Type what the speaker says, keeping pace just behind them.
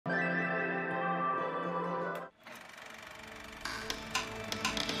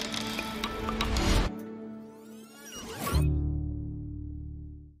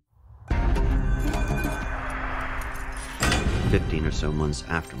or so months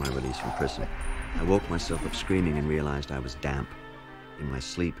after my release from prison, I woke myself up screaming and realized I was damp. In my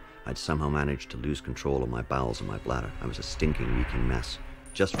sleep, I'd somehow managed to lose control of my bowels and my bladder. I was a stinking, reeking mess,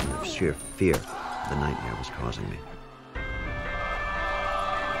 just from the sheer fear the nightmare was causing me.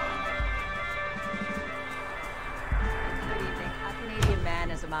 Good evening. A Canadian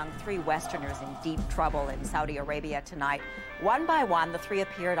man is among 3 Westerners in deep trouble in Saudi Arabia tonight. One by one, the 3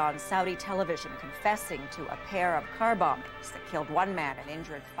 appeared on Saudi television confessing to a pair of car bombings that killed 1 man and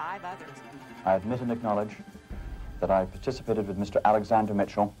injured 5 others. I admit and acknowledge that I participated with Mr. Alexander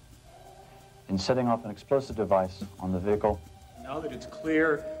Mitchell in setting off an explosive device on the vehicle. Now that it's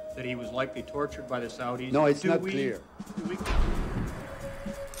clear that he was likely tortured by the Saudis... No, it's not clear.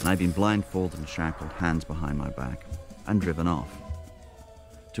 And I'd been blindfolded and shackled, hands behind my back, and driven off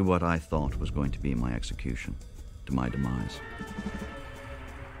to what I thought was going to be my execution, to my demise.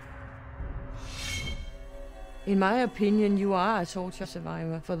 In my opinion, you are a torture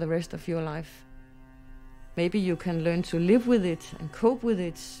survivor for the rest of your life. Maybe you can learn to live with it and cope with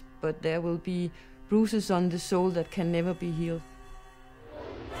it, but there will be bruises on the soul that can never be healed.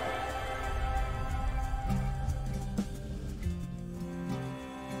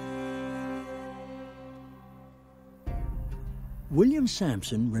 William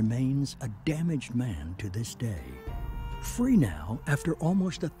Sampson remains a damaged man to this day. Free now after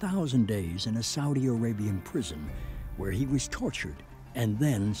almost 1,000 days in a Saudi Arabian prison where he was tortured and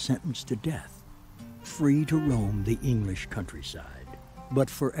then sentenced to death. Free to roam the English countryside, but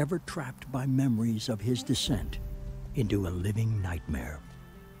forever trapped by memories of his descent into a living nightmare.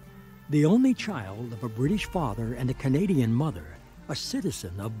 The only child of a British father and a Canadian mother, a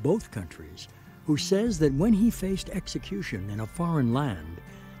citizen of both countries, who says that when he faced execution in a foreign land,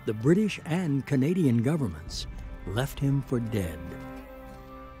 the British and Canadian governments left him for dead.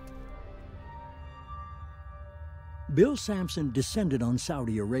 Bill Sampson descended on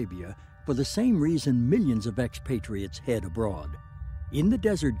Saudi Arabia for the same reason millions of expatriates head abroad. In the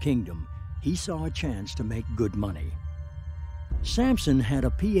Desert Kingdom, he saw a chance to make good money. Sampson had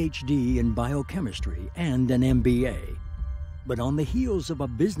a PhD in biochemistry and an MBA. But on the heels of a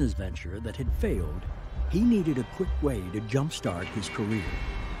business venture that had failed, he needed a quick way to jumpstart his career.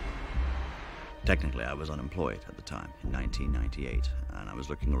 Technically, I was unemployed at the time, in 1998, and I was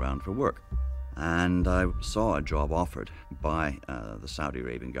looking around for work. And I saw a job offered by the Saudi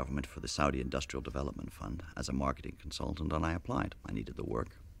Arabian government for the Saudi Industrial Development Fund as a marketing consultant, and I applied. I needed the work.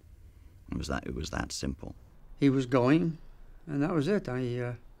 It was that simple. He was going, and that was it.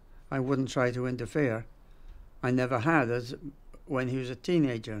 I wouldn't try to interfere. I never had, as when he was a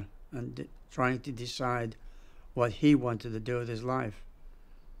teenager and trying to decide what he wanted to do with his life.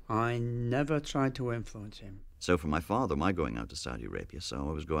 I never tried to influence him. So for my father, my going out to Saudi Arabia, so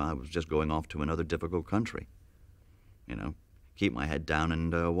I was just going off to another difficult country. You know, keep my head down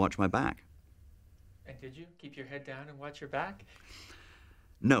and watch my back. And did you keep your head down and watch your back?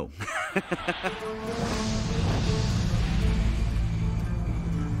 No.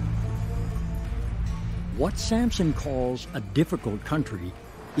 What Sampson calls a difficult country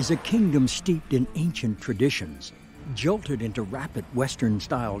is a kingdom steeped in ancient traditions, jolted into rapid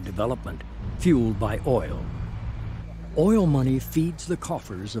Western-style development, fueled by oil. Oil money feeds the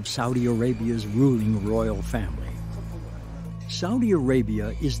coffers of Saudi Arabia's ruling royal family. Saudi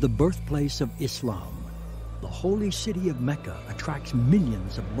Arabia is the birthplace of Islam. The holy city of Mecca attracts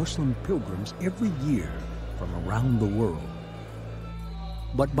millions of Muslim pilgrims every year from around the world.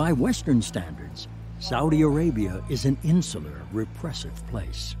 But by Western standards, Saudi Arabia is an insular, repressive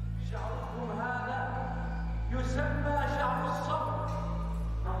place.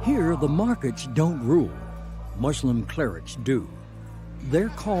 Here, the markets don't rule. Muslim clerics do. Their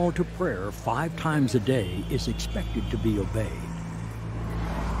call to prayer 5 times a day is expected to be obeyed.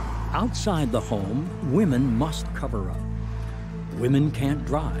 Outside the home, women must cover up. Women can't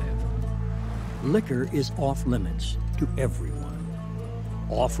drive. Liquor is off limits to everyone.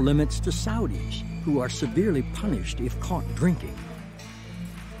 Off limits to Saudis, who are severely punished if caught drinking.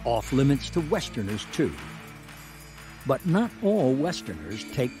 Off limits to Westerners, too. But not all Westerners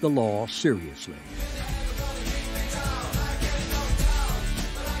take the law seriously.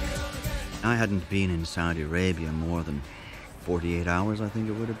 I hadn't been in Saudi Arabia more than 48 hours, I think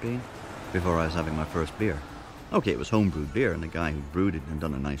it would have been, before I was having my first beer. Okay, it was homebrewed beer, and the guy who brewed it had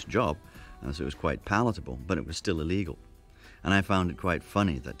done a nice job, so it was quite palatable, but it was still illegal. And I found it quite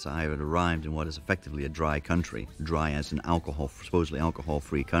funny that I had arrived in what is effectively a dry country, dry as an supposedly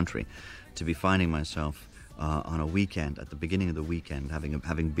alcohol-free country, to be finding myself on a weekend, at the beginning of the weekend,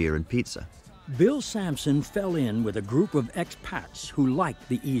 having beer and pizza. Bill Sampson fell in with a group of expats who liked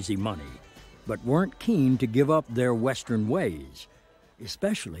the easy money, but weren't keen to give up their Western ways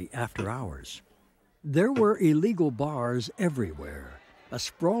especially after hours. There were illegal bars everywhere, a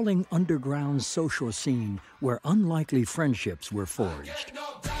sprawling underground social scene where unlikely friendships were forged.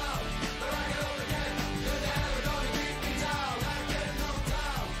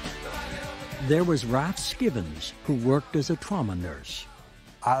 There was Ralph Skivens, who worked as a trauma nurse.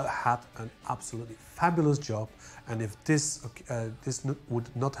 I had an absolutely fabulous job, and if this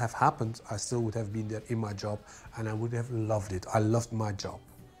would not have happened, I still would have been there in my job, and I would have loved it. I loved my job.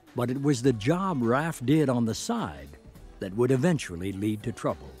 But it was the job Ralph did on the side that would eventually lead to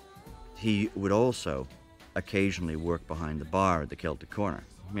trouble. He would also occasionally work behind the bar at the Celtic Corner.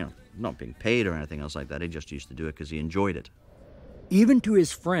 You know, not being paid or anything else like that. He just used to do it because he enjoyed it. Even to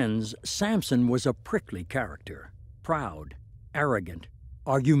his friends, Sampson was a prickly character. Proud, arrogant,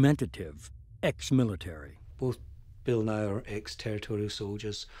 argumentative, ex-military. Both Bill and I are ex-territorial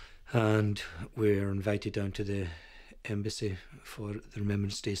soldiers, and we're invited down to the embassy for the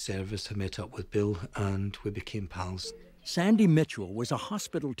Remembrance Day service. I met up with Bill and we became pals. Sandy Mitchell was a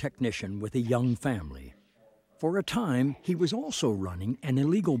hospital technician with a young family. For a time, he was also running an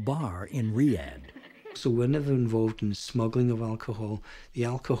illegal bar in Riyadh. So we're never involved in smuggling of alcohol. The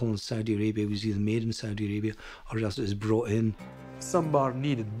alcohol in Saudi Arabia was either made in Saudi Arabia or else it was brought in. Some bar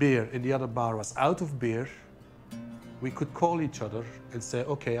needed beer and the other bar was out of beer. We could call each other and say,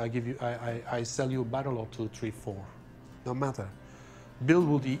 okay, I sell you a barrel or 2, 3, 4. No matter. Bill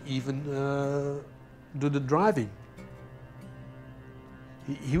would even do the driving.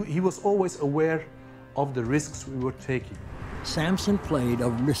 He was always aware of the risks we were taking. Sampson played a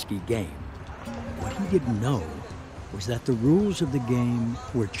risky game. What he didn't know was that the rules of the game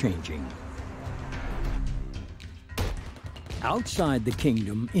were changing. Outside the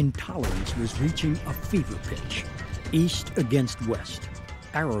kingdom, intolerance was reaching a fever pitch. East against West,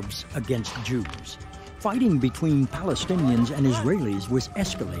 Arabs against Jews. Fighting between Palestinians and Israelis was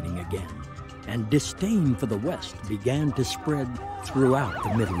escalating again, and disdain for the West began to spread throughout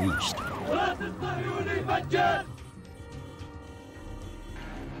the Middle East.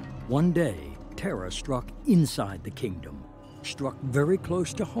 One day, terror struck inside the kingdom, struck very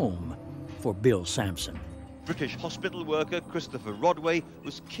close to home for Bill Sampson. British hospital worker Christopher Rodway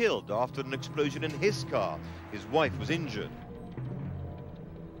was killed after an explosion in his car. His wife was injured.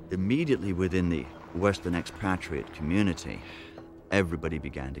 Immediately within the Western expatriate community, everybody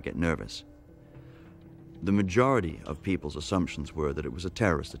began to get nervous. The majority of people's assumptions were that it was a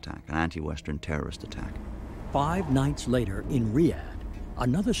terrorist attack, an anti-Western terrorist attack. 5 nights later in Riyadh,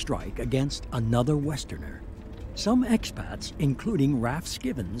 another strike against another Westerner. Some expats, including Ralph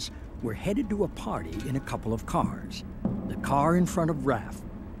Skivens, were headed to a party in a couple of cars. The car in front of Ralph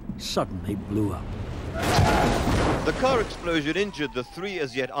suddenly blew up. The car explosion injured the 3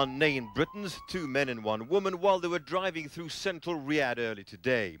 as yet unnamed Britons, 2 men and 1 woman, while they were driving through central Riyadh early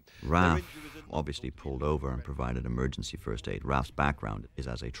today. Ralph obviously pulled over and provided emergency first aid. Ralph's background is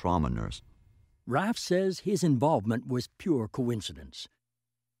as a trauma nurse. Ralph says his involvement was pure coincidence.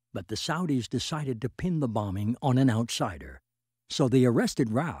 But the Saudis decided to pin the bombing on an outsider. So they arrested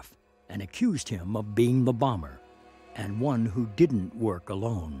Ralph and accused him of being the bomber, and one who didn't work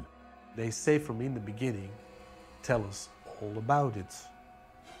alone. They say from in the beginning, tell us all about it.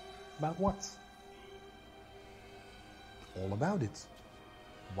 About what? All about it.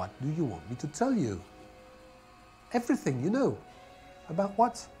 What do you want me to tell you? Everything you know. About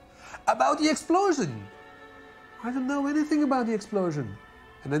what? About the explosion. I don't know anything about the explosion.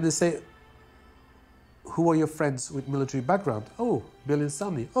 And then they say, who are your friends with military background? Oh, Bill and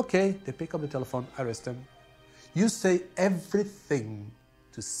Sandy. Okay, they pick up the telephone, arrest them. You say everything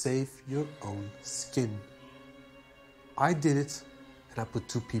to save your own skin. I did it, and I put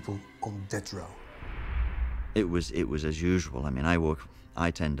 2 people on death row. It was as usual. I mean,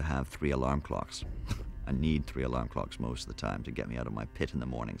 I tend to have 3 alarm clocks. I need 3 alarm clocks most of the time to get me out of my pit in the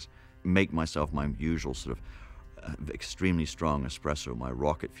mornings. Make myself my usual sort of extremely strong espresso, my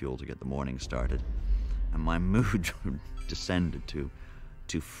rocket fuel to get the morning started. And my mood descended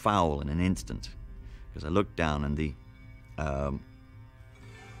to foul in an instant, because I looked down and the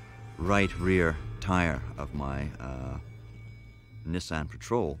right rear tire of my Nissan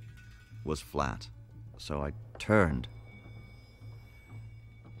Patrol was flat. So I turned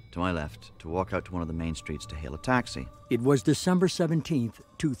to my left to walk out to one of the main streets to hail a taxi. It was December 17th,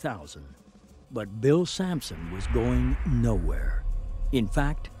 2000. But Bill Sampson was going nowhere. In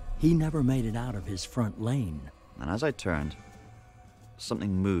fact, he never made it out of his front lane. And as I turned,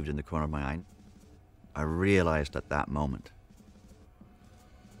 something moved in the corner of my eye. I realized at that moment,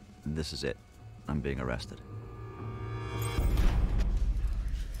 this is it. I'm being arrested.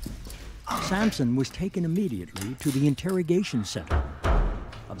 Sampson was taken immediately to the interrogation center.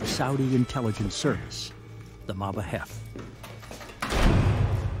 of the Saudi intelligence service, the Mabahef.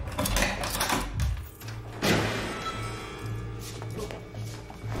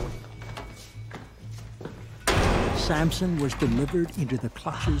 Sampson was delivered into the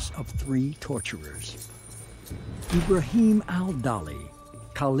clutches of 3 torturers: Ibrahim al-Dali,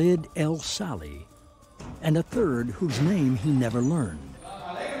 Khalid el-Sali, and a third whose name he never learned.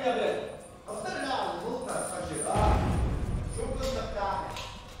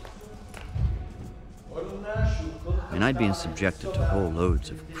 I mean, I'd been subjected to whole loads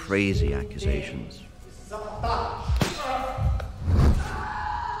of crazy accusations.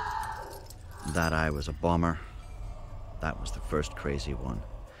 That I was a bomber. That was the first crazy one.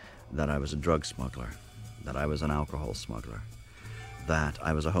 That I was a drug smuggler. That I was an alcohol smuggler. That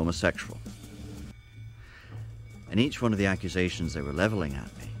I was a homosexual. And each one of the accusations they were leveling at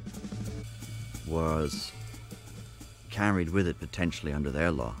me was carried with it, potentially under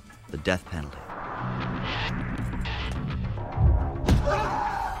their law, the death penalty.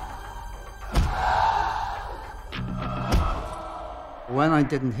 When I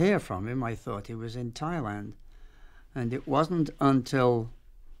didn't hear from him, I thought he was in Thailand. And it wasn't until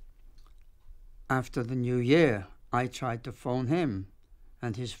after the New Year I tried to phone him,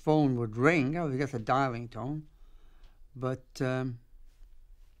 and his phone would ring. I would get the dialing tone, but I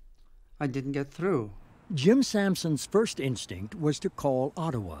didn't get through. Jim Sampson's first instinct was to call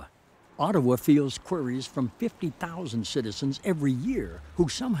Ottawa. Ottawa fields queries from 50,000 citizens every year who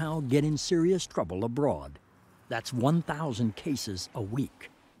somehow get in serious trouble abroad. That's 1,000 cases a week.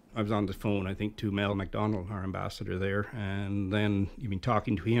 I was on the phone, I think, to Mel MacDonald, our ambassador there, and then you've been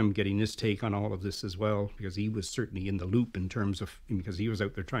talking to him, getting his take on all of this as well, because he was certainly in the loop in terms of, because he was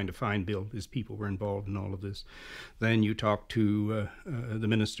out there trying to find Bill. His people were involved in all of this. Then you talk to the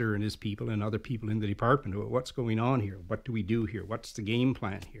minister and his people and other people in the department about what's going on here, what do we do here, what's the game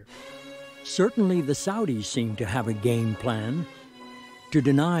plan here. Certainly the Saudis seem to have a game plan to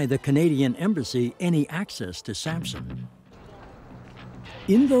deny the Canadian embassy any access to Sampson.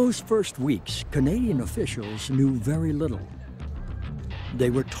 In those first weeks, Canadian officials knew very little.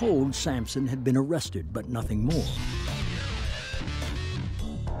 They were told Sampson had been arrested, but nothing more.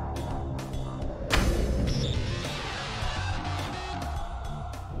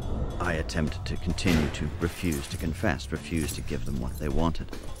 I attempted to continue to refuse to confess, refuse to give them what they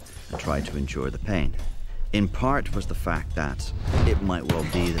wanted, and tried to endure the pain. In part was the fact that it might well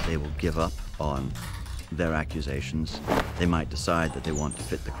be that they will give up on their accusations. They might decide that they want to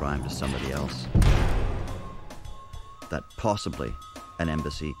fit the crime to somebody else. That possibly an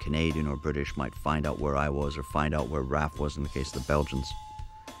embassy, Canadian or British, might find out where I was or find out where Raf was in the case of the Belgians,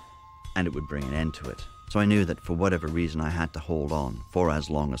 and it would bring an end to it. So I knew that for whatever reason I had to hold on for as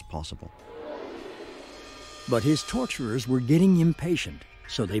long as possible. But his torturers were getting impatient,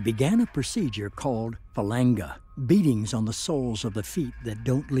 so they began a procedure called phalanga, beatings on the soles of the feet that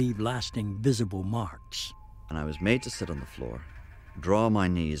don't leave lasting visible marks. And I was made to sit on the floor, draw my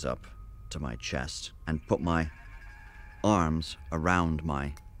knees up to my chest, and put my arms around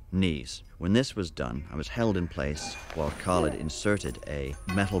my knees. When this was done, I was held in place while Khalid inserted a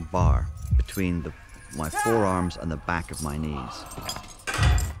metal bar between my forearms and the back of my knees.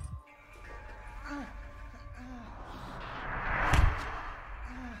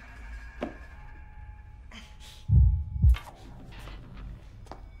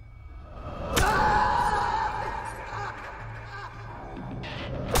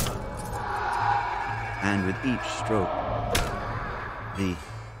 And with each stroke, the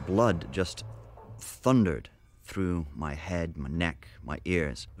blood just thundered through my head, my neck, my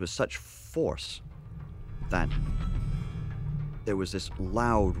ears. It was such force that there was this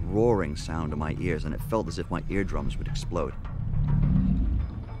loud roaring sound in my ears, and it felt as if my eardrums would explode.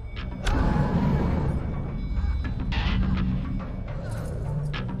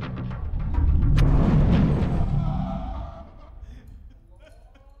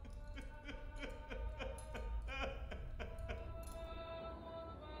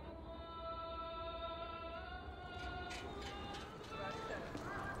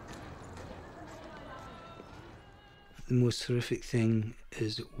 The most horrific thing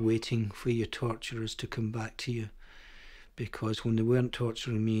is waiting for your torturers to come back to you, because when they weren't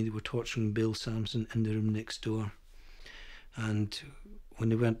torturing me, they were torturing Bill Sampson in the room next door. And when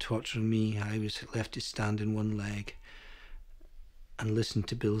they weren't torturing me, I was left to stand on one leg and listen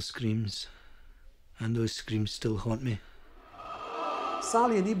to Bill's screams, and those screams still haunt me.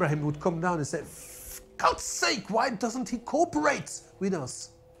 Sali and Ibrahim would come down and say, "For God's sake, why doesn't he cooperate with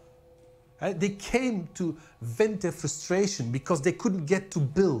us?" They came to vent their frustration because they couldn't get to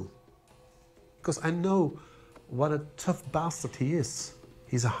Bill. Because I know what a tough bastard he is.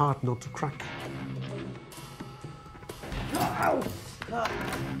 He's a hard nut to crack.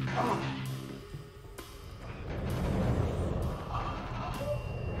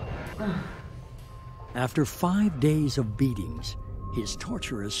 After 5 days of beatings, his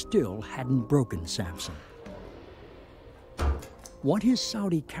torturers still hadn't broken Sampson. What his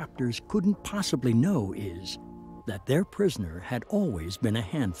Saudi captors couldn't possibly know is that their prisoner had always been a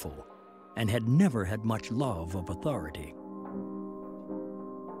handful and had never had much love of authority.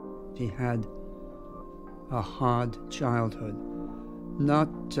 He had a hard childhood.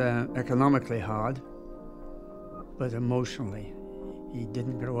 Not economically hard, but emotionally. He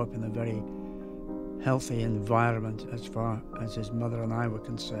didn't grow up in a very healthy environment as far as his mother and I were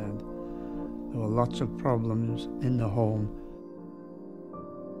concerned. There were lots of problems in the home.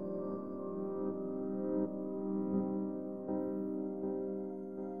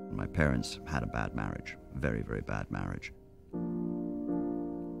 My parents had a bad marriage, very, very bad marriage.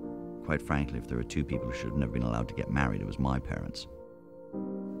 Quite frankly, if there were two people who should have never been allowed to get married, it was my parents.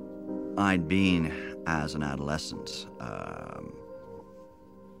 I'd been, as an adolescent,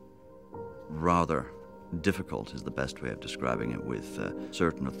 rather difficult is the best way of describing it, with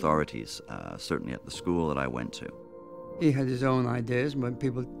certain authorities, certainly at the school that I went to. He had his own ideas. When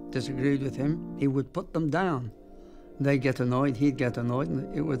people disagreed with him, he would put them down. They'd get annoyed, he'd get annoyed,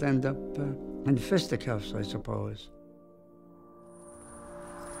 and it would end up in fisticuffs, I suppose.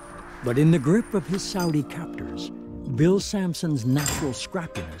 But in the grip of his Saudi captors, Bill Sampson's natural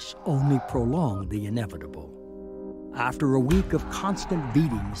scrappiness only prolonged the inevitable. After a week of constant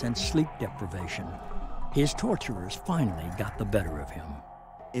beatings and sleep deprivation, his torturers finally got the better of him.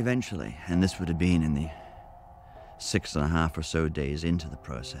 Eventually, and this would have been in the 6.5 or so days into the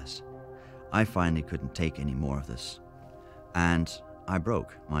process, I finally couldn't take any more of this. And I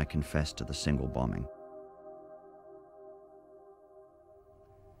broke. I confessed to the single bombing.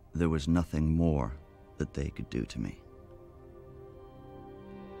 There was nothing more that they could do to me.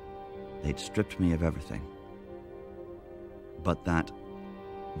 They'd stripped me of everything. But that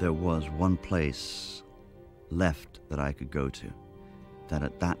there was one place left that I could go to, that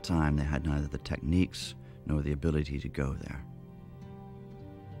at that time they had neither the techniques nor the ability to go there.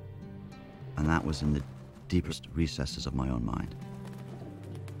 And that was in the deepest recesses of my own mind.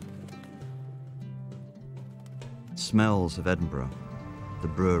 Smells of Edinburgh, the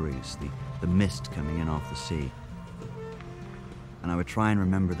breweries, the mist coming in off the sea. And I would try and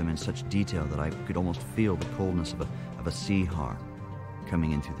remember them in such detail that I could almost feel the coldness of a sea har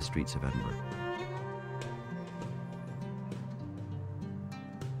coming in through the streets of Edinburgh.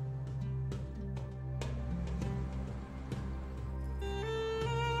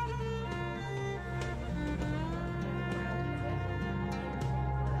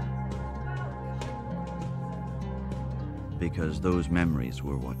 Because those memories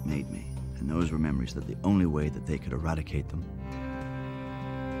were what made me. And those were memories that the only way that they could eradicate them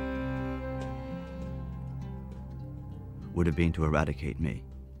would have been to eradicate me.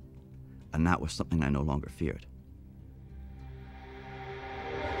 And that was something I no longer feared.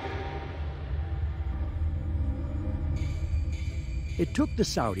 It took the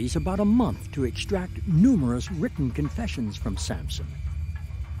Saudis about a month to extract numerous written confessions from Sampson.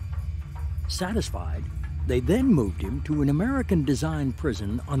 Satisfied, they then moved him to an American-designed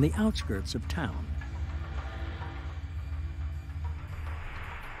prison on the outskirts of town.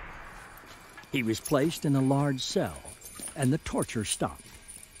 He was placed in a large cell, and the torture stopped,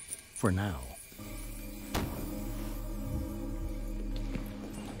 for now.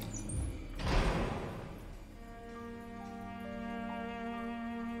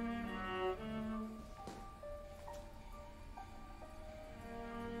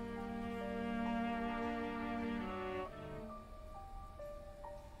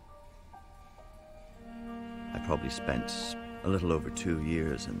 I probably spent a little over 2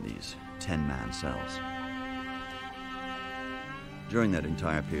 years in these 10-man cells. During that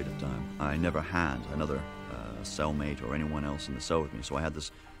entire period of time, I never had another cellmate or anyone else in the cell with me, so I had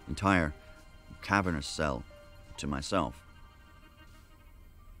this entire cavernous cell to myself.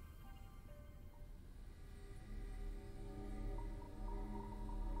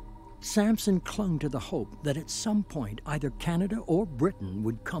 Sampson clung to the hope that at some point either Canada or Britain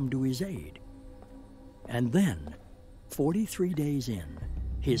would come to his aid. And then, 43 days in,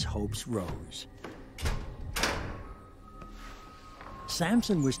 his hopes rose.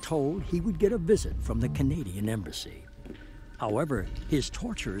 Sampson was told he would get a visit from the Canadian embassy. However, his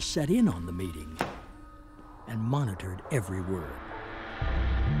torturers set in on the meeting and monitored every word.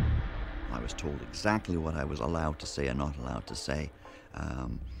 I was told exactly what I was allowed to say and not allowed to say.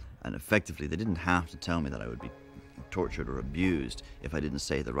 And effectively, they didn't have to tell me that I would be tortured or abused if I didn't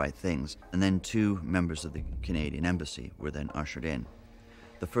say the right things. And then 2 members of the Canadian embassy were then ushered in.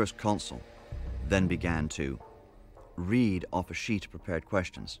 The first consul then began to read off a sheet prepared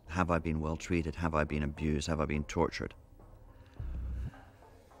questions. Have I been well treated? Have I been abused? Have I been tortured?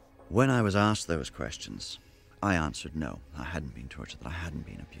 When I was asked those questions, I answered no, I hadn't been tortured, that I hadn't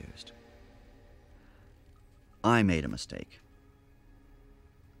been abused. I made a mistake.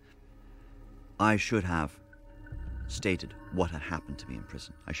 I should have stated what had happened to me in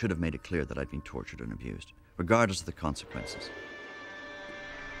prison. I should have made it clear that I'd been tortured and abused, regardless of the consequences.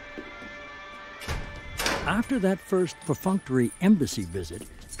 After that first perfunctory embassy visit,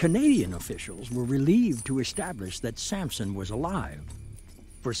 Canadian officials were relieved to establish that Sampson was alive.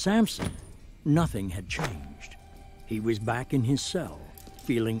 For Sampson, nothing had changed. He was back in his cell,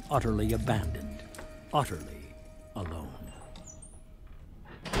 feeling utterly abandoned, utterly alone.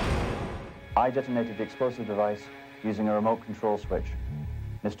 I detonated the explosive device using a remote control switch.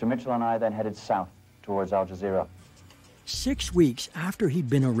 Mr. Mitchell and I then headed south towards Al Jazeera. 6 weeks after he'd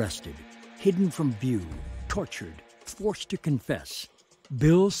been arrested, hidden from view, tortured, forced to confess,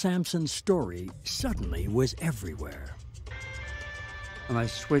 Bill Sampson's story suddenly was everywhere. And I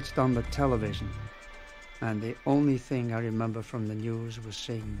switched on the television, and the only thing I remember from the news was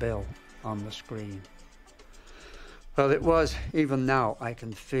seeing Bill on the screen. Well, it was, even now, I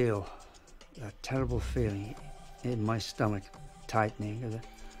can feel that terrible feeling in my stomach tightening,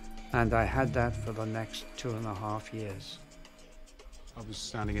 and I had that for the next 2.5 years. I was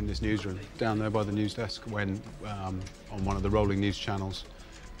standing in this newsroom down there by the news desk when, on one of the rolling news channels,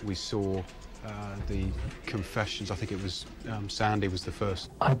 we saw the confessions. I think it was Sandy was the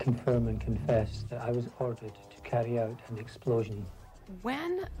first. I confirm and confess that I was ordered to carry out an explosion.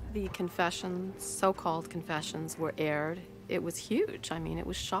 When the confessions, so-called confessions, were aired, it was huge. I mean, it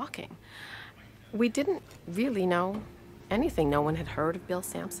was shocking. We didn't really know anything. No one had heard of Bill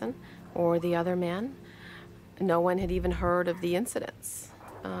Sampson or the other men. No one had even heard of the incidents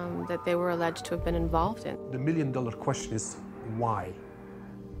that they were alleged to have been involved in. The million-dollar question is why?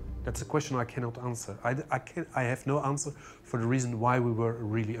 That's a question I cannot answer. I have no answer for the reason why we were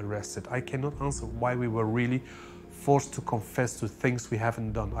really arrested. I cannot answer why we were really forced to confess to things we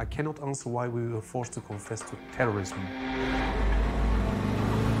haven't done. I cannot answer why we were forced to confess to terrorism.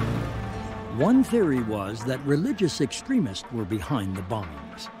 One theory was that religious extremists were behind the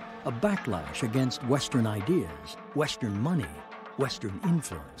bombings, a backlash against Western ideas, Western money, Western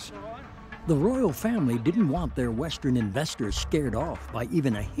influence. The royal family didn't want their Western investors scared off by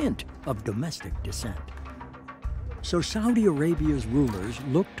even a hint of domestic dissent. So Saudi Arabia's rulers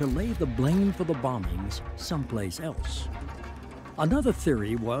looked to lay the blame for the bombings someplace else. Another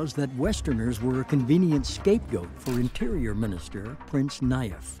theory was that Westerners were a convenient scapegoat for Interior Minister Prince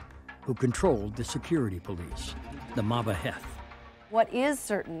Nayef, who controlled the security police, the Mabaheth. What is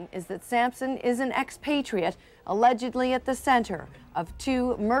certain is that Sampson is an expatriate, allegedly at the center of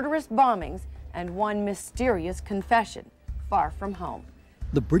 2 murderous bombings and 1 mysterious confession, far from home.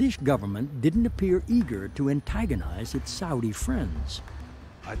 The British government didn't appear eager to antagonize its Saudi friends.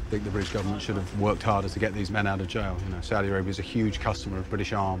 I think the British government should have worked harder to get these men out of jail. You know, Saudi Arabia is a huge customer of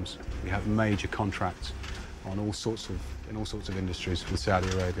British arms. We have major contracts on in all sorts of industries with Saudi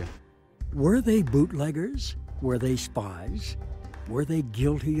Arabia. Were they bootleggers? Were they spies? Were they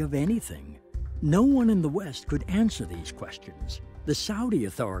guilty of anything? No one in the West could answer these questions. The Saudi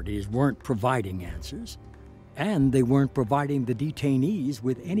authorities weren't providing answers, and they weren't providing the detainees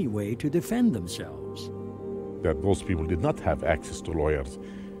with any way to defend themselves. That those people did not have access to lawyers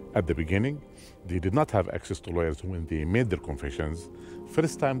at the beginning. They did not have access to lawyers when they made their confessions.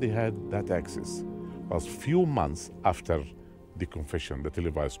 First time they had that access was few months after the confession, the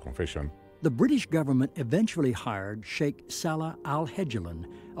televised confession. The British government eventually hired Sheikh Salah al-Hejlan,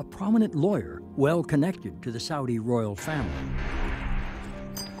 a prominent lawyer well connected to the Saudi royal family.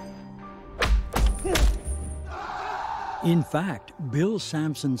 In fact, Bill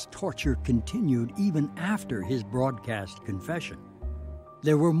Sampson's torture continued even after his broadcast confession.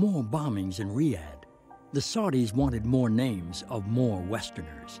 There were more bombings in Riyadh. The Saudis wanted more names of more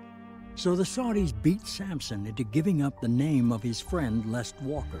Westerners. So the Saudis beat Sampson into giving up the name of his friend Les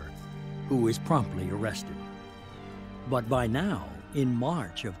Walker, who was promptly arrested. But by now, in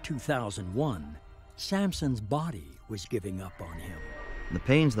March of 2001, Sampson's body was giving up on him. The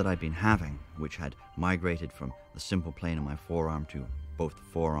pains that I'd been having, which had migrated from the simple pain in my forearm to both the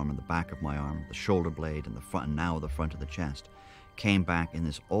forearm and the back of my arm, the shoulder blade and the front, and now the front of the chest, came back in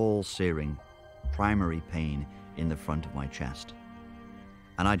this all-searing primary pain in the front of my chest.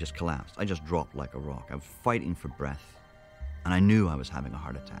 And I just collapsed. I just dropped like a rock. I was fighting for breath, and I knew I was having a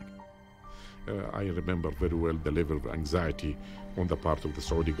heart attack. I remember very well the level of anxiety on the part of the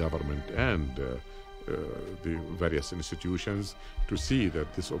Saudi government and the various institutions to see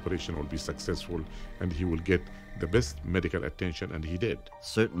that this operation will be successful and he will get the best medical attention, and he did.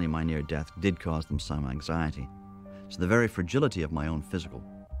 Certainly my near death did cause them some anxiety. So the very fragility of my own physical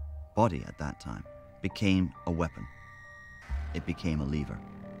body at that time became a weapon. It became a lever.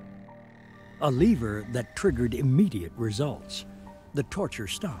 A lever that triggered immediate results. The torture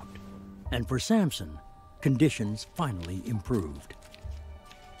stopped, and for Sampson, conditions finally improved.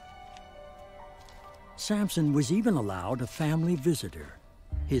 Sampson was even allowed a family visitor,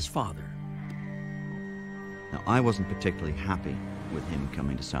 his father. Now, I wasn't particularly happy with him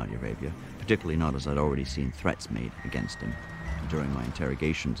coming to Saudi Arabia, particularly not as I'd already seen threats made against him during my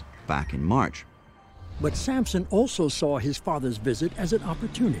interrogations back in March. But Sampson also saw his father's visit as an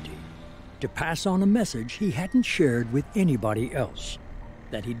opportunity to pass on a message he hadn't shared with anybody else,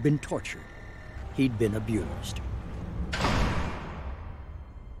 that he'd been tortured, he'd been abused.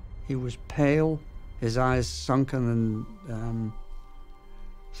 He was pale, his eyes sunken and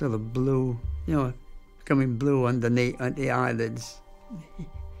sort of blue, you know, becoming blue underneath the eyelids.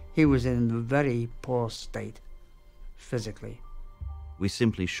 He was in a very poor state, physically. We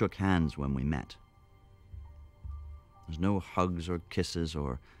simply shook hands when we met. There's no hugs or kisses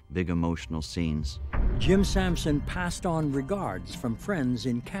or big emotional scenes. Jim Sampson passed on regards from friends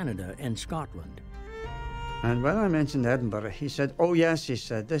in Canada and Scotland. And when I mentioned Edinburgh, he said, oh yes, he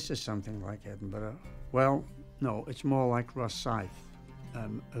said, this is something like Edinburgh. Well, no, it's more like Rosyth, a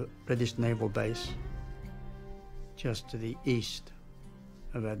British naval base, just to the east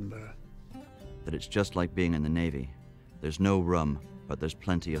of Edinburgh. That it's just like being in the Navy. There's no rum, but there's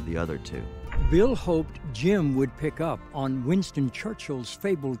plenty of the other two. Bill hoped Jim would pick up on Winston Churchill's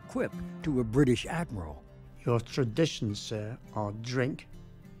fabled quip to a British admiral. Your traditions, sir, are drink,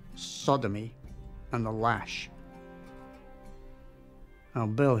 sodomy, and the lash. Now,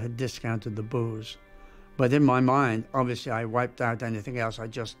 Bill had discounted the booze, but in my mind, obviously I wiped out anything else. I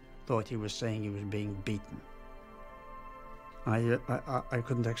just thought he was saying he was being beaten. I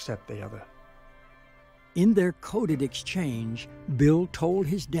couldn't accept the other. In their coded exchange, Bill told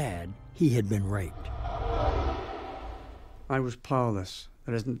his dad he had been raped. I was powerless.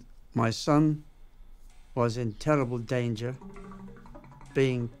 My son was in terrible danger,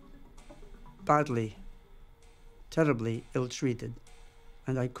 being badly, terribly ill-treated,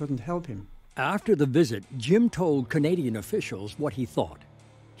 and I couldn't help him. After the visit, Jim told Canadian officials what he thought.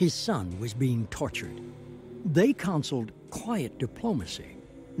 His son was being tortured. They counseled quiet diplomacy,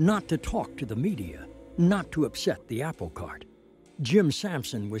 not to talk to the media, not to upset the apple cart. Jim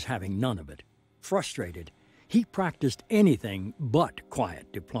Sampson was having none of it. Frustrated, he practiced anything but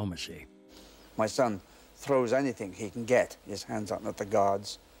quiet diplomacy. My son throws anything he can get his hands on at the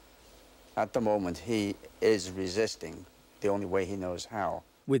guards. At the moment, he is resisting the only way he knows how.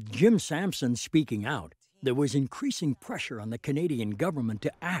 With Jim Sampson speaking out, there was increasing pressure on the Canadian government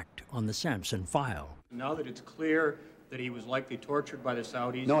to act on the Sampson file. Now that it's clear that he was likely tortured by the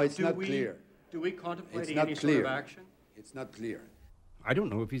Saudis, no, it's not clear. Do we contemplate it's not any clear. sort of action? It's not clear. I don't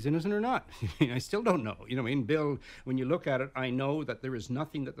know if he's innocent or not. I still don't know. You know, I mean, Bill, when you look at it, I know that there is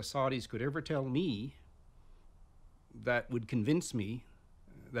nothing that the Saudis could ever tell me that would convince me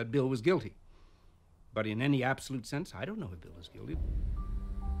that Bill was guilty. But in any absolute sense, I don't know if Bill is guilty.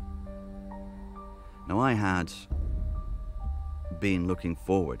 Now, I had been looking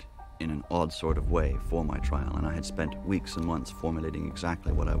forward in an odd sort of way for my trial, and I had spent weeks and months formulating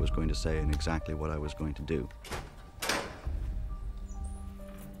exactly what I was going to say and exactly what I was going to do.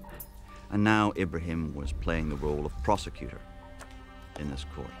 And now Ibrahim was playing the role of prosecutor in this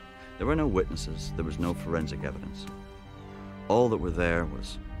court. There were no witnesses, there was no forensic evidence. All that were there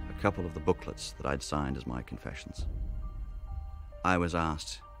was a couple of the booklets that I'd signed as my confessions. I was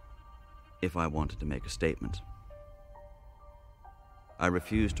asked if I wanted to make a statement. I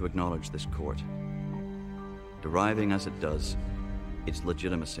refused to acknowledge this court, deriving as it does its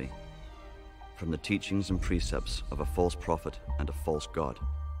legitimacy from the teachings and precepts of a false prophet and a false god,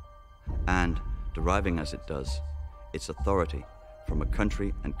 and deriving as it does its authority from a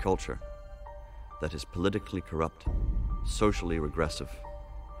country and culture that is politically corrupt, socially regressive,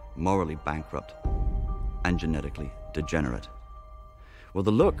 morally bankrupt, and genetically degenerate. Well,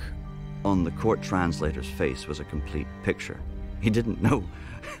 the look on the court translator's face was a complete picture. He didn't know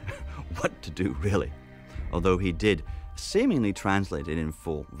what to do, really, although he did seemingly translate it in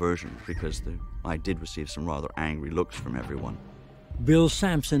full version, because I did receive some rather angry looks from everyone. Bill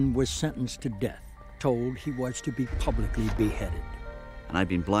Sampson was sentenced to death, told he was to be publicly beheaded. And I'd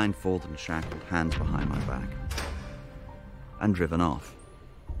been blindfolded and shackled, hands behind my back, and driven off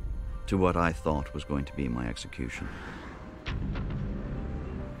to what I thought was going to be my execution.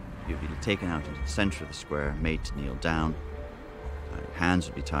 You'd be taken out into the center of the square, made to kneel down. Your hands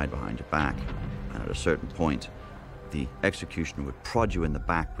would be tied behind your back, and at a certain point, the executioner would prod you in the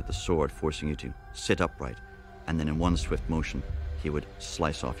back with the sword, forcing you to sit upright, and then in one swift motion, he would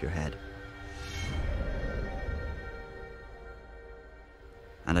slice off your head.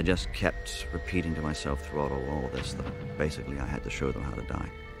 And I just kept repeating to myself throughout all this that basically I had to show them how to die.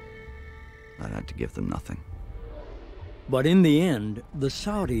 I had to give them nothing. But in the end, the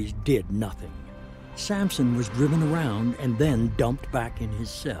Saudis did nothing. Sampson was driven around and then dumped back in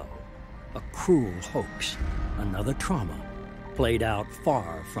his cell. A cruel hoax, another trauma, played out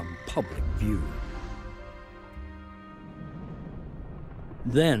far from public view.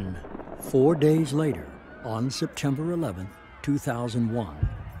 Then, 4 days later, on September 11th, 2001,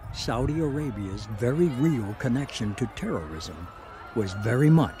 Saudi Arabia's very real connection to terrorism was very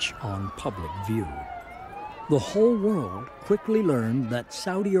much on public view. The whole world quickly learned that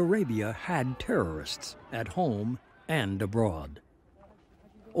Saudi Arabia had terrorists at home and abroad.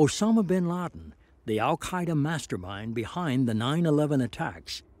 Osama bin Laden, the al-Qaeda mastermind behind the 9/11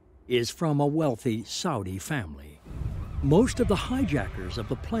 attacks, is from a wealthy Saudi family. Most of the hijackers of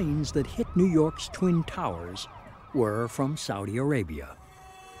the planes that hit New York's Twin Towers were from Saudi Arabia.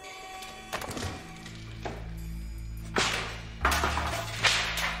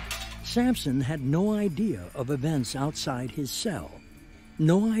 Sampson had no idea of events outside his cell,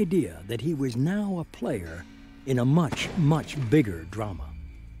 no idea that he was now a player in a much, much bigger drama.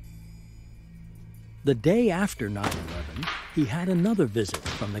 The day after 9/11, he had another visit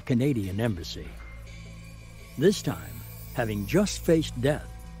from the Canadian embassy. This time, having just faced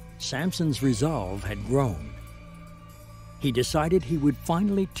death, Sampson's resolve had grown. He decided he would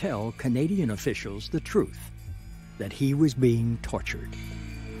finally tell Canadian officials the truth, that he was being tortured.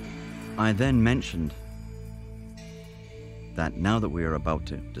 I then mentioned that now that we are about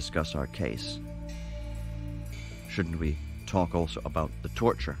to discuss our case, shouldn't we talk also about the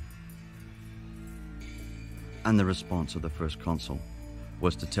torture? And the response of the first consul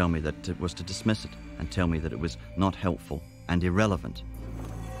was to tell me that it was to dismiss it and tell me that it was not helpful and irrelevant.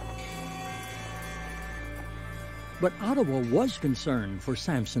 But Ottawa was concerned for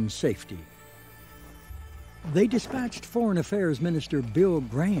Sampson's safety. They dispatched Foreign Affairs Minister Bill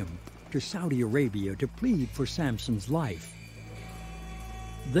Graham to Saudi Arabia to plead for Sampson's life.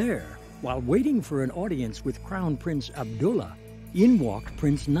 There, while waiting for an audience with Crown Prince Abdullah, in walked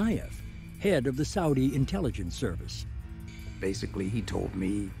Prince Nayef, head of the Saudi intelligence service. Basically, he told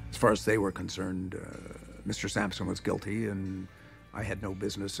me, as far as they were concerned, Mr. Sampson was guilty and I had no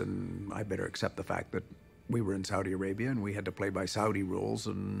business, and I better accept the fact that we were in Saudi Arabia and we had to play by Saudi rules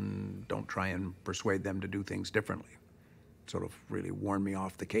and don't try and persuade them to do things differently. Sort of really warned me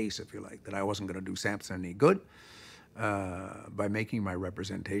off the case, if you like, that I wasn't going to do Sampson any good by making my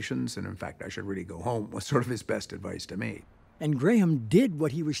representations, and in fact I should really go home, was sort of his best advice to me. And Graham did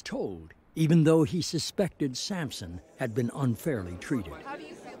what he was told, even though he suspected Sampson had been unfairly treated.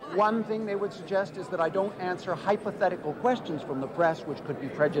 One thing they would suggest is that I don't answer hypothetical questions from the press which could be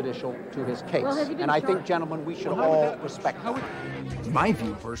prejudicial to his case. And I think, gentlemen, we should all respect that. In my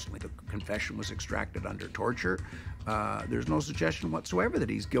view, personally, the confession was extracted under torture. There's no suggestion whatsoever that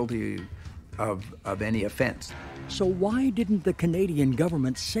he's guilty of any offense. So why didn't the Canadian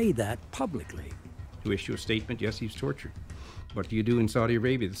government say that publicly? To issue a statement, yes, he's tortured. What do you do in Saudi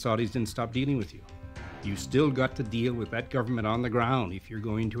Arabia? The Saudis didn't stop dealing with you. You still got to deal with that government on the ground if you're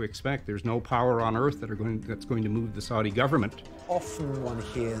going to expect. There's no power on earth that's going to move the Saudi government. Often one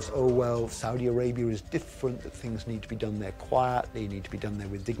hears, oh, well, Saudi Arabia is different, that things need to be done there quietly, need to be done there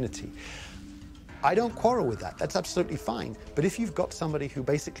with dignity. I don't quarrel with that. That's absolutely fine. But if you've got somebody who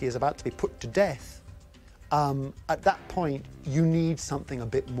basically is about to be put to death, at that point, you need something a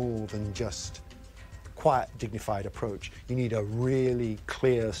bit more than just quiet, dignified approach. You need a really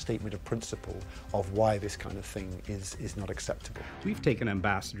clear statement of principle of why this kind of thing is not acceptable. We've taken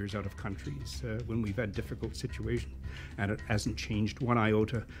ambassadors out of countries when we've had difficult situations, and it hasn't changed one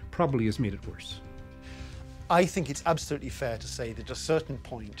iota, probably has made it worse. I think it's absolutely fair to say that at a certain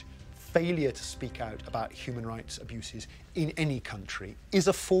point, failure to speak out about human rights abuses in any country is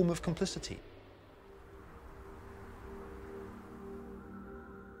a form of complicity.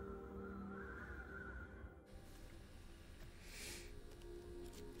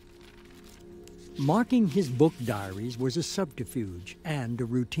 Marking his book diaries was a subterfuge and a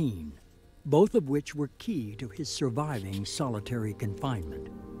routine, both of which were key to his surviving solitary confinement.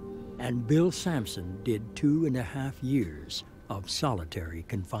 And Bill Sampson did 2.5 years of solitary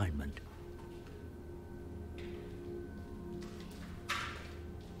confinement.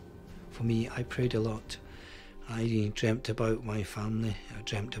 for me, I prayed a lot. I dreamt about my family, I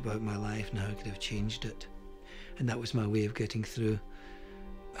dreamt about my life and how I could have changed it. And that was my way of getting through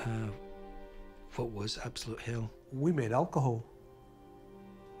what was absolute hell. We made alcohol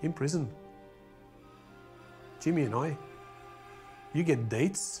in prison. Jimmy and I. You get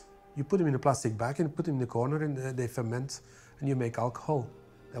dates, you put them in a plastic bag and put them in the corner and they ferment and you make alcohol.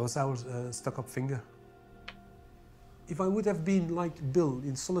 That was our stuck-up finger. If I would have been like Bill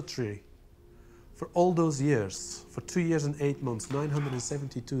in solitary for all those years, for 2 years and 8 months,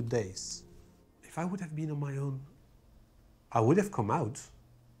 972 days, if I would have been on my own, I would have come out,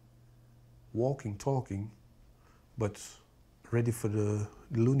 walking, talking, but ready for the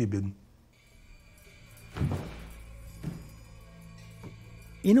loony bin.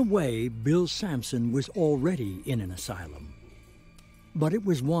 In a way, Bill Sampson was already in an asylum, but it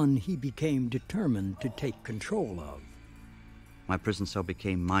was one he became determined to take control of. My prison cell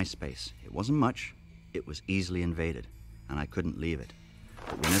became my space. It wasn't much, it was easily invaded, and I couldn't leave it.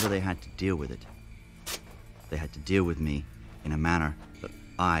 But whenever they had to deal with it, they had to deal with me in a manner that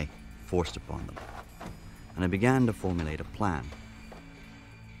I forced upon them. And I began to formulate a plan.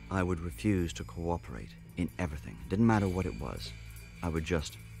 I would refuse to cooperate in everything. It didn't matter what it was. I would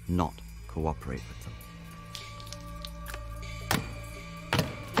just not cooperate with them.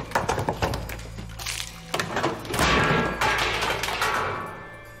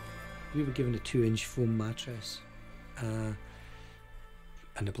 We were given a 2-inch foam mattress and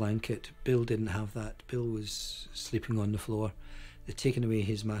a blanket. Bill didn't have that. Bill was sleeping on the floor. They'd taken away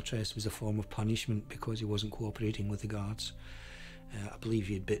his mattress was a form of punishment because he wasn't cooperating with the guards. I believe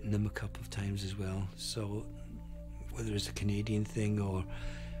he had bitten them a couple of times as well. So whether it's a Canadian thing or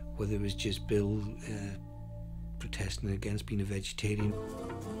whether it was just Bill protesting against being a vegetarian.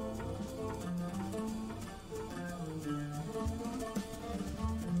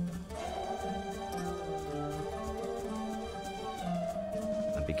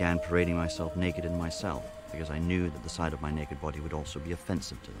 I began parading myself naked in my cell because I knew that the sight of my naked body would also be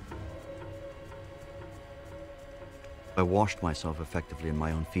offensive to them. I washed myself effectively in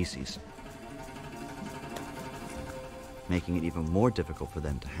my own feces, making it even more difficult for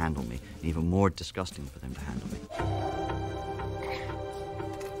them to handle me, and even more disgusting for them to handle me.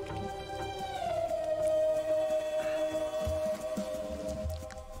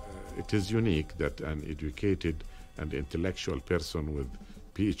 It is unique that an educated and intellectual person with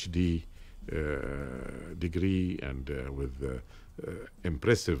PhD degree and with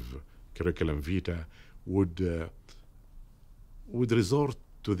impressive curriculum vitae would resort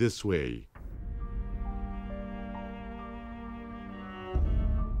to this way.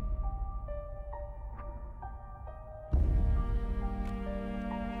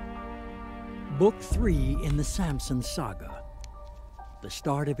 Book 3 in the Sampson saga, the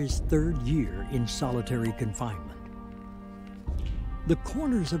start of his 3rd year in solitary confinement. The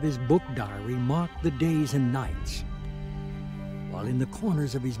corners of his book diary mark the days and nights, while in the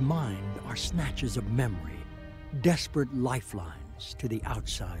corners of his mind are snatches of memory, desperate lifelines to the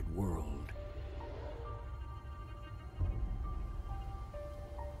outside world.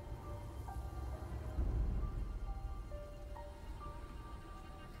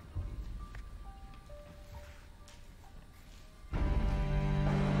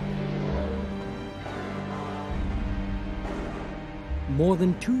 More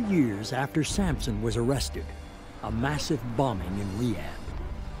than 2 years after Sampson was arrested, a massive bombing in Riyadh.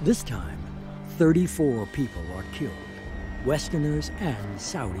 This time, 34 people are killed, Westerners and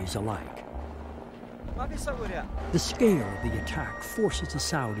Saudis alike. The scale of the attack forces the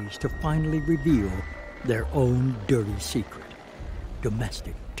Saudis to finally reveal their own dirty secret: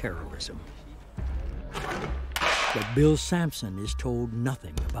 domestic terrorism. But Bill Sampson is told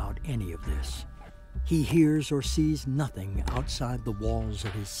nothing about any of this. He hears or sees nothing outside the walls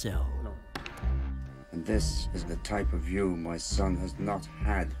of his cell. And this is the type of view my son has not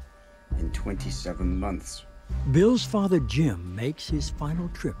had in 27 months. Bill's father, Jim, makes his final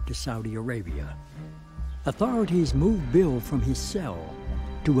trip to Saudi Arabia. Authorities move Bill from his cell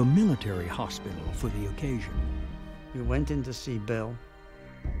to a military hospital for the occasion. We went in to see Bill,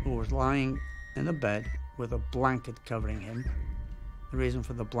 who was lying in a bed with a blanket covering him. The reason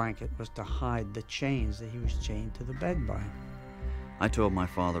for the blanket was to hide the chains that he was chained to the bed by. I told my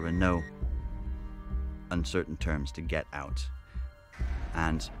father in no uncertain terms to get out,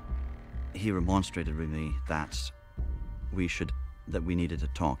 and he remonstrated with me that we needed to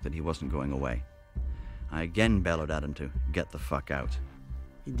talk, that he wasn't going away. I again bellowed at him to get the fuck out.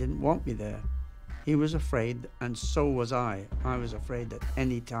 He didn't want me there. He was afraid, and so was I. I was afraid that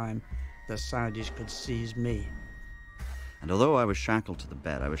any time the Saudis could seize me. And although I was shackled to the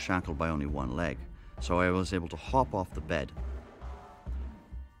bed, I was shackled by only one leg, so I was able to hop off the bed,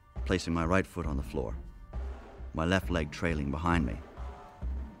 placing my right foot on the floor, my left leg trailing behind me.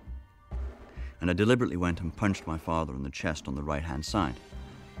 And I deliberately went and punched my father in the chest on the right-hand side.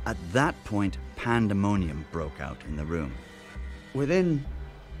 At that point, pandemonium broke out in the room. Within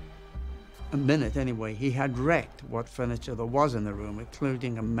a minute, anyway, he had wrecked what furniture there was in the room,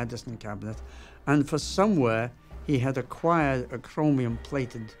 including a medicine cabinet, and for somewhere he had acquired a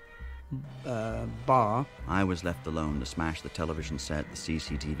chromium-plated bar. I was left alone to smash the television set, the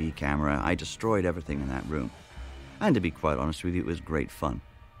CCTV camera. I destroyed everything in that room. And to be quite honest with you, it was great fun.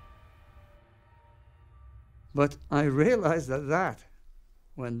 But I realized that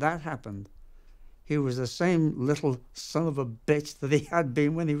when that happened, he was the same little son of a bitch that he had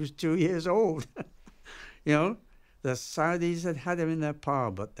been when he was 2 years old. You know, the Saudis had him in their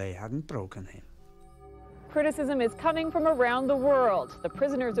power, but they hadn't broken him. Criticism is coming from around the world. The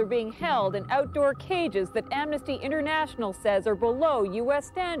prisoners are being held in outdoor cages that Amnesty International says are below U.S.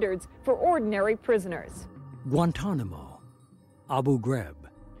 standards for ordinary prisoners. Guantanamo, Abu Ghraib.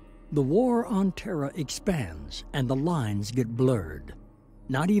 The war on terror expands and the lines get blurred.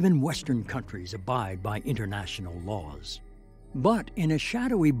 Not even Western countries abide by international laws. But in a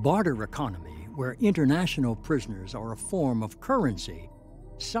shadowy barter economy where international prisoners are a form of currency,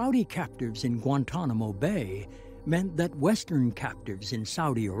 Saudi captives in Guantanamo Bay meant that Western captives in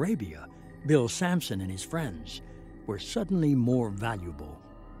Saudi Arabia, Bill Sampson and his friends, were suddenly more valuable.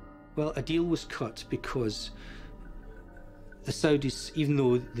 Well, a deal was cut because the Saudis, even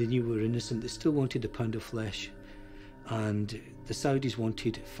though they knew we were innocent, they still wanted a pound of flesh. And the Saudis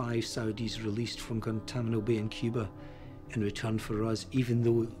wanted 5 Saudis released from Guantanamo Bay in Cuba in return for us, even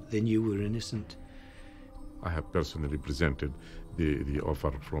though they knew we were innocent. I have personally presented the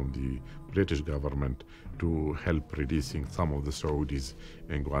offer from the British government to help releasing some of the Saudis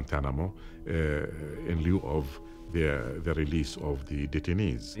in Guantanamo in lieu of the release of the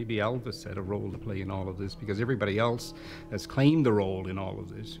detainees. Maybe Elvis had a role to play in all of this because everybody else has claimed the role in all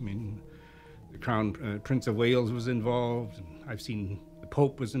of this. I mean, the Crown Prince of Wales was involved. I've seen the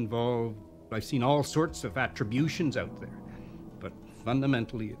Pope was involved. I've seen all sorts of attributions out there. But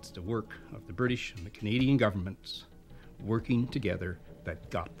fundamentally, it's the work of the British and the Canadian governments working together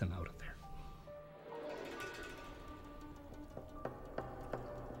that got them out of there.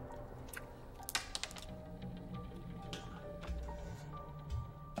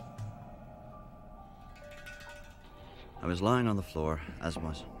 I was lying on the floor, as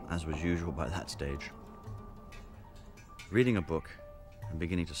was usual by that stage, reading a book and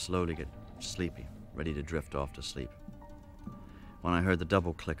beginning to slowly get sleepy, ready to drift off to sleep, when I heard the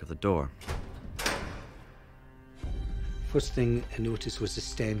double click of the door. First thing I noticed was the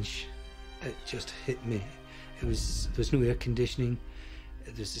stench. It just hit me. There was no air conditioning.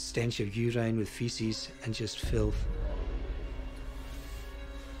 There was the stench of urine with feces and just filth.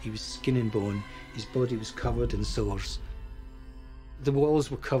 He was skin and bone. His body was covered in sores. The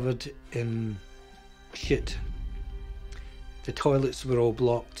walls were covered in shit. The toilets were all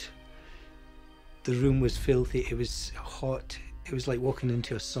blocked. The room was filthy. It was hot. It was like walking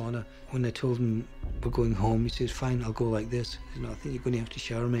into a sauna. When I told him we're going home, he says, "Fine, I'll go like this." I said, "No, I think you're going to have to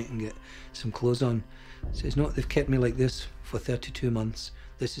shower, mate, and get some clothes on." He says, "No, they've kept me like this for 32 months.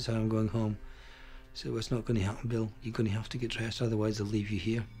 This is how I'm going home." So well, it's not going to happen, Bill. You're going to have to get dressed, otherwise they'll leave you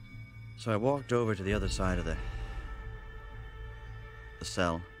here. So I walked over to the other side of the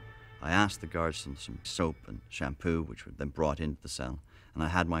cell. I asked the guards for some soap and shampoo, which were then brought into the cell, and I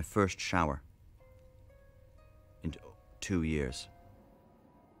had my first shower in 2 years.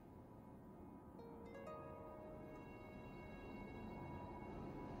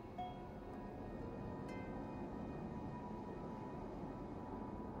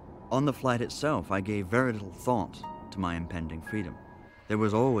 On the flight itself, I gave very little thought to my impending freedom. There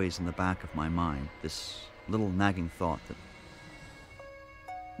was always in the back of my mind this little nagging thought that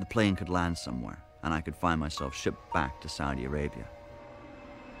the plane could land somewhere and I could find myself shipped back to Saudi Arabia.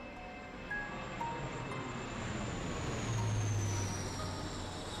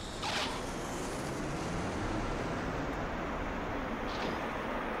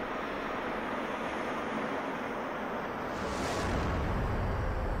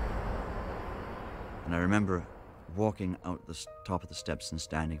 And I remember walking out the top of the steps and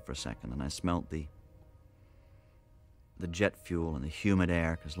standing for a second, and I smelt the jet fuel and the humid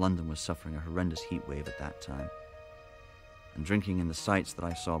air, because London was suffering a horrendous heat wave at that time, and drinking in the sights that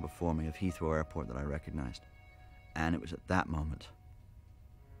I saw before me of Heathrow Airport that I recognized. And it was at that moment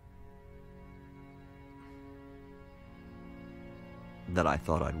that I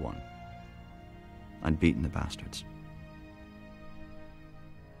thought I'd won. I'd beaten the bastards.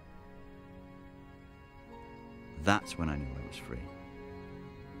 That's when I knew I was free.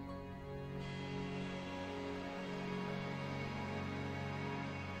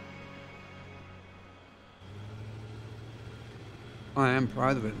 I am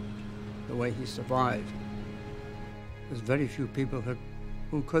proud of him, the way he survived. There's very few people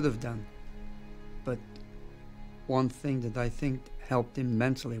who could have done. But one thing that I think helped him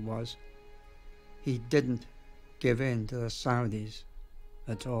mentally was he didn't give in to the Saudis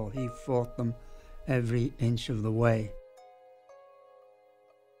at all. He fought them every inch of the way.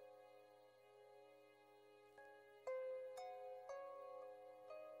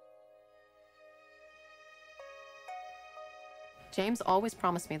 James always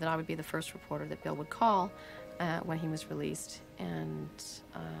promised me that I would be the first reporter that Bill would call when he was released, and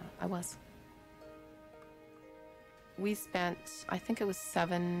I was. We spent, I think it was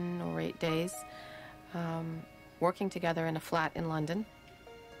 7 or 8 days, working together in a flat in London.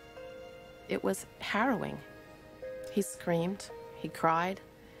 It was harrowing. He screamed, he cried.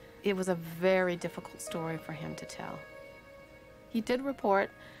 It was a very difficult story for him to tell. He did report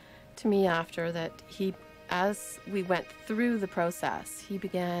to me after that as we went through the process, he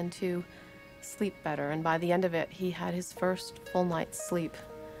began to sleep better, and by the end of it, he had his first full night's sleep,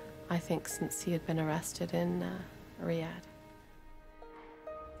 I think, since he had been arrested in Riyadh.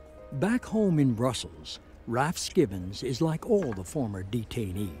 Back home in Brussels, Ralph Skibbons is like all the former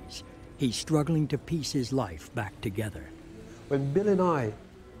detainees. He's struggling to piece his life back together. When Bill and I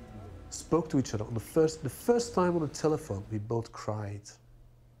spoke to each other on the first time on the telephone, we both cried.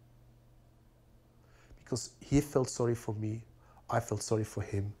 Because he felt sorry for me, I felt sorry for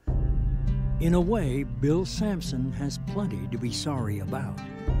him. In a way, Bill Sampson has plenty to be sorry about.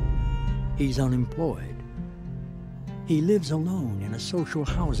 He's unemployed. He lives alone in a social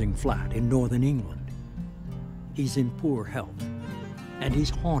housing flat in northern England. He's in poor health, and he's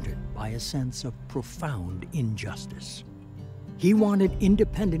haunted by a sense of profound injustice. He wanted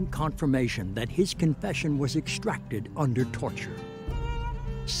independent confirmation that his confession was extracted under torture.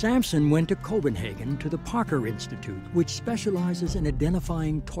 Sampson went to Copenhagen to the Parker Institute, which specializes in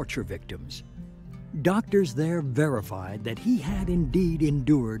identifying torture victims. Doctors there verified that he had indeed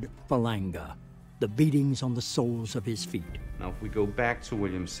endured phalanga, the beatings on the soles of his feet. Now, if we go back to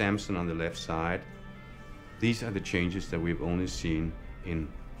William Sampson on the left side, these are the changes that we've only seen in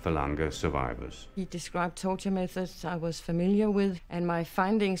phalanga survivors. He described torture methods I was familiar with, and my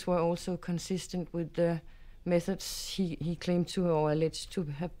findings were also consistent with the methods he claimed to or alleged to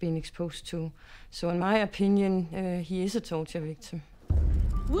have been exposed to. So in my opinion, he is a torture victim.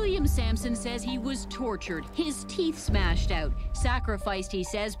 William Sampson says he was tortured, his teeth smashed out, sacrificed, he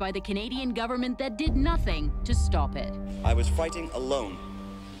says, by the Canadian government that did nothing to stop it. I was fighting alone,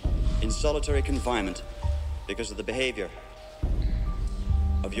 in solitary confinement, because of the behavior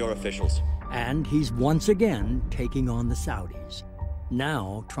of your officials. And he's once again taking on the Saudis,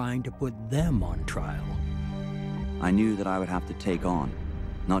 now trying to put them on trial. I knew that I would have to take on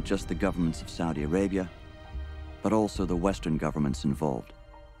not just the governments of Saudi Arabia, but also the Western governments involved,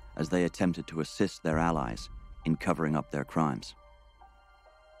 as they attempted to assist their allies in covering up their crimes.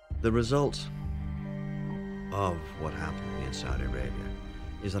 The result of what happened to me in Saudi Arabia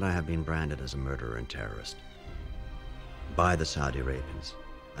is that I have been branded as a murderer and terrorist by the Saudi Arabians,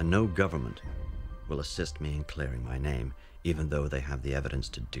 and no government will assist me in clearing my name, even though they have the evidence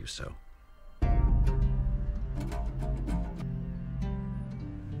to do so.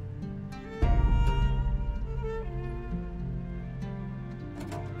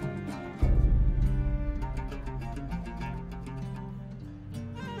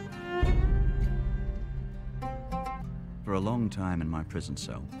 For a long time in my prison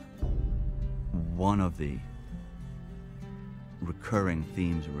cell, one of the recurring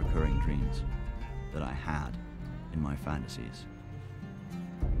themes or recurring dreams that I had in my fantasies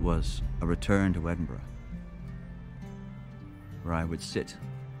was a return to Edinburgh, where I would sit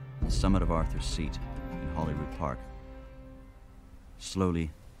on the summit of Arthur's Seat in Holyrood Park,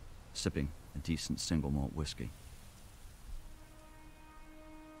 slowly sipping a decent single malt whiskey.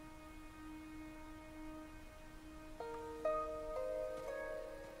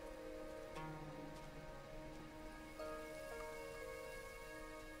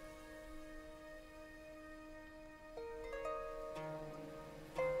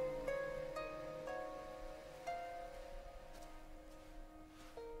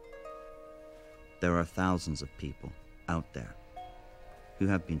 There are thousands of people out there who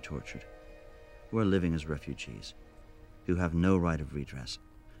have been tortured, who are living as refugees, who have no right of redress.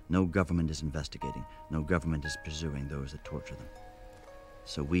 No government is investigating, no government is pursuing those that torture them.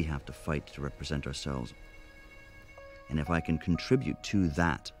 So we have to fight to represent ourselves. And if I can contribute to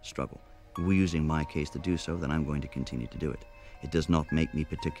that struggle, using my case to do so, then I'm going to continue to do it. It does not make me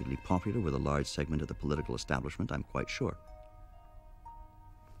particularly popular with a large segment of the political establishment, I'm quite sure.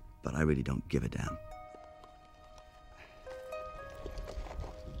 But I really don't give a damn.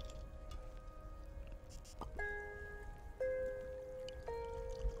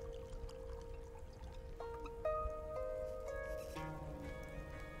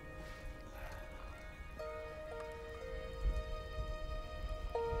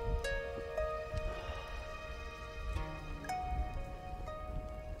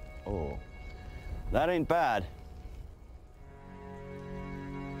 Oh, that ain't bad.